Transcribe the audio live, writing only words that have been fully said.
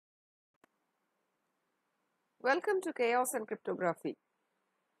Welcome to Chaos and Cryptography.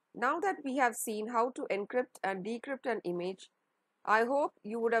 Now that we have seen how to encrypt and decrypt an image, I hope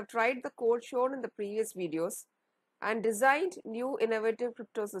you would have tried the code shown in the previous videos and designed new innovative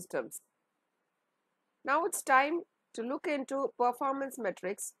crypto systems. Now it's time to look into performance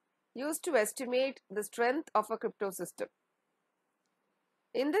metrics used to estimate the strength of a crypto system.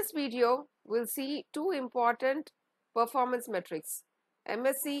 In this video, we'll see two important performance metrics,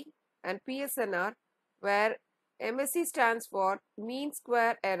 MSE and PSNR, where MSE stands for mean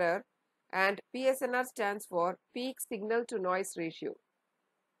square error and PSNR stands for peak signal to noise ratio.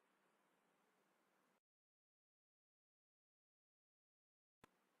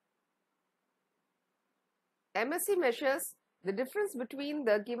 MSE measures the difference between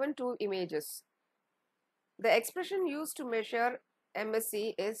the given two images. The expression used to measure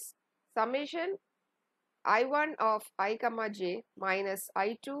MSE is summation I1 of I comma j minus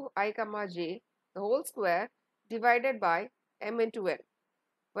I2 I comma j the whole square divided by m into n,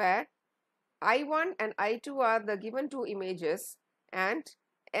 where I1 and I2 are the given two images and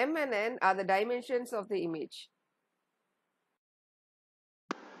m and n are the dimensions of the image.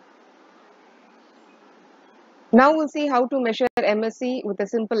 Now we'll see how to measure MSE with a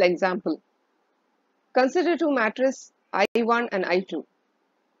simple example. Consider two matrices I1 and I2.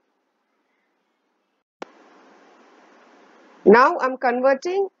 Now I'm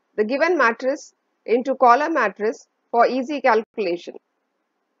converting the given matrix into column matrix for easy calculation.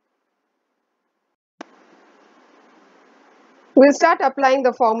 We'll start applying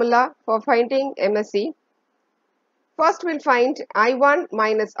the formula for finding MSE. First we'll find I1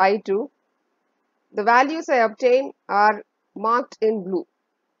 minus I2. The values I obtain are marked in blue.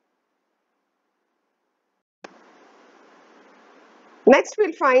 Next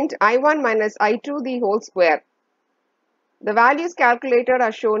we'll find I1 minus I2 the whole square. The values calculated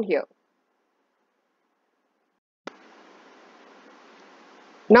are shown here.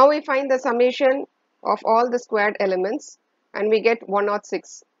 Now we find the summation of all the squared elements and we get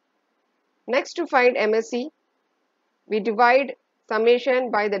 106. Next, to find MSE, we divide summation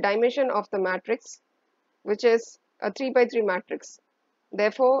by the dimension of the matrix, which is a 3 by 3 matrix.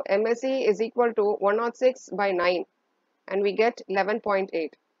 Therefore, MSE is equal to 106 by 9 and we get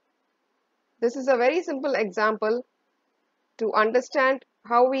 11.8. This is a very simple example to understand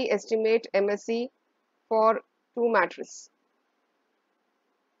how we estimate MSE for two matrices.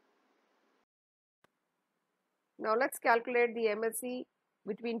 Now let's calculate the MSE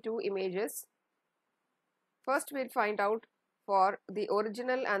between two images. First, we'll find out for the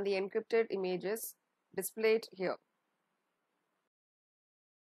original and the encrypted images displayed here.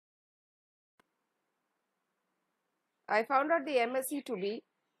 I found out the MSE to be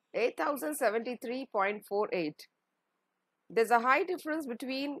 8073.48. There's a high difference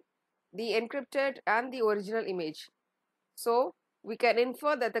between the encrypted and the original image. So, we can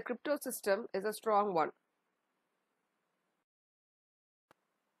infer that the crypto system is a strong one.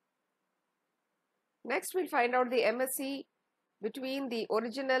 Next, we'll find out the MSE between the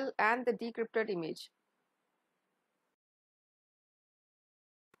original and the decrypted image.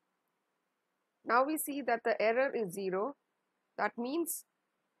 Now we see that the error is 0. That means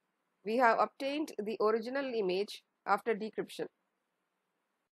we have obtained the original image after decryption.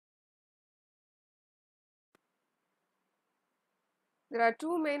 There are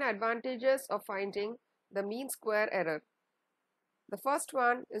two main advantages of finding the mean square error. The first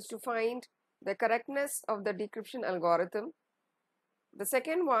one is to find the correctness of the decryption algorithm. The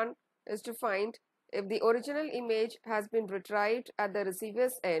second one is to find if the original image has been retrieved at the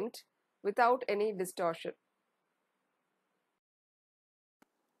receiver's end without any distortion.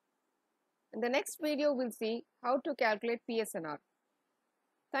 In the next video, we'll see how to calculate PSNR.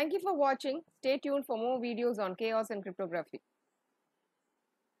 Thank you for watching. Stay tuned for more videos on chaos and cryptography.